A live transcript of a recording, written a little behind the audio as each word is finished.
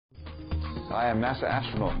I am NASA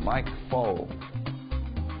astronaut Mike Foale.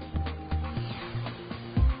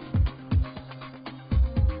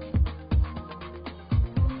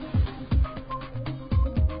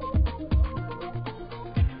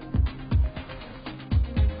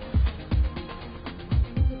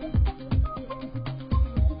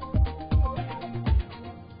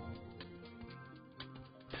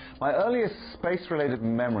 My earliest space-related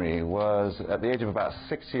memory was at the age of about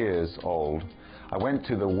 6 years old. I went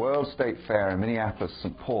to the World State Fair in Minneapolis,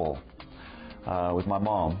 St. Paul, with my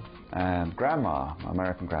mom and grandma, my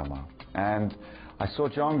American grandma. And I saw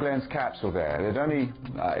John Glenn's capsule there.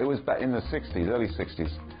 It was back in the 60s, early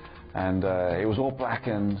 60s. And it was all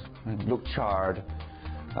blackened, it looked charred.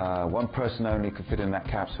 One person only could fit in that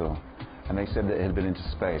capsule. And they said that it had been into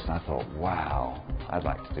space. And I thought, wow, I'd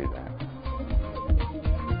like to do that.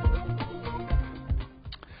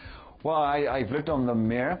 Well, I've lived on the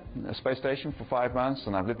Mir space station for 5 months,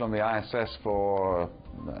 and I've lived on the ISS for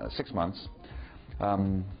 6 months.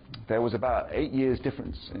 There was about 8 years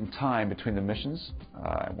difference in time between the missions.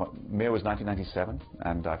 Mir was 1997,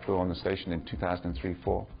 and I flew on the station in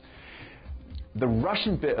 2003-04. The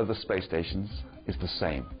Russian bit of the space stations is the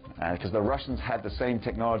same, because the Russians had the same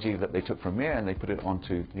technology that they took from Mir, and they put it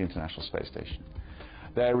onto the International Space Station.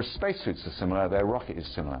 Their spacesuits are similar, their rocket is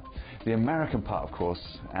similar. The American part, of course,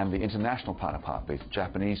 and the international part, the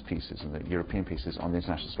Japanese pieces and the European pieces on the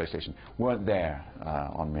International Space Station weren't there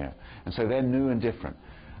on Mir. And so they're new and different.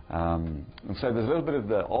 And so there's a little bit of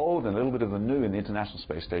the old and a little bit of the new in the International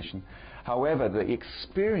Space Station. However, the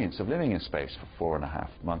experience of living in space for 4.5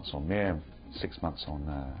 months on Mir, 6 months on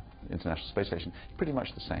the International Space Station, is pretty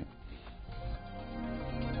much the same.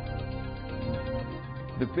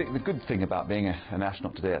 The good thing about being an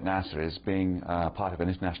astronaut today at NASA is being part of an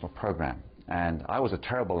international program. And I was a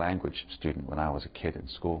terrible language student when I was a kid in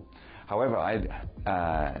school. However,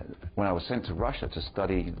 when I was sent to Russia to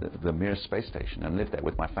study the Mir space station and lived there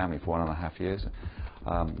with my family for 1.5 years,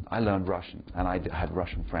 I learned Russian, and I had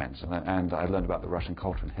Russian friends, and I learned about the Russian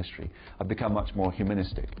culture and history. I've become much more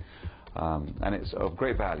humanistic, and it's of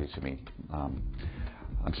great value to me.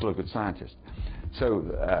 I'm still a good scientist. So.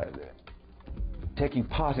 Taking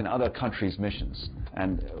part in other countries' missions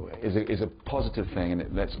is a positive thing, and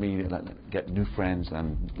it lets me get new friends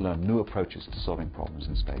and learn new approaches to solving problems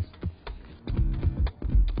in space.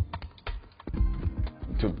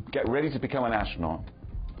 To get ready to become an astronaut,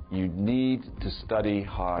 you need to study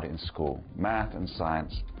hard in school, math and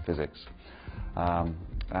science, physics.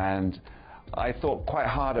 And I thought quite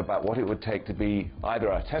hard about what it would take to be either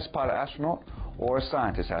a test pilot astronaut or a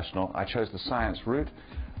scientist astronaut. I chose the science route.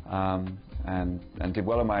 And did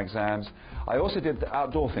well on my exams. I also did the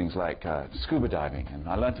outdoor things like scuba diving, and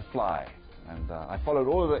I learned to fly. And I followed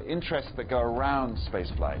all of the interests that go around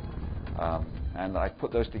spaceflight. And I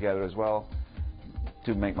put those together as well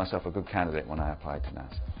to make myself a good candidate when I applied to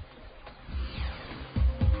NASA.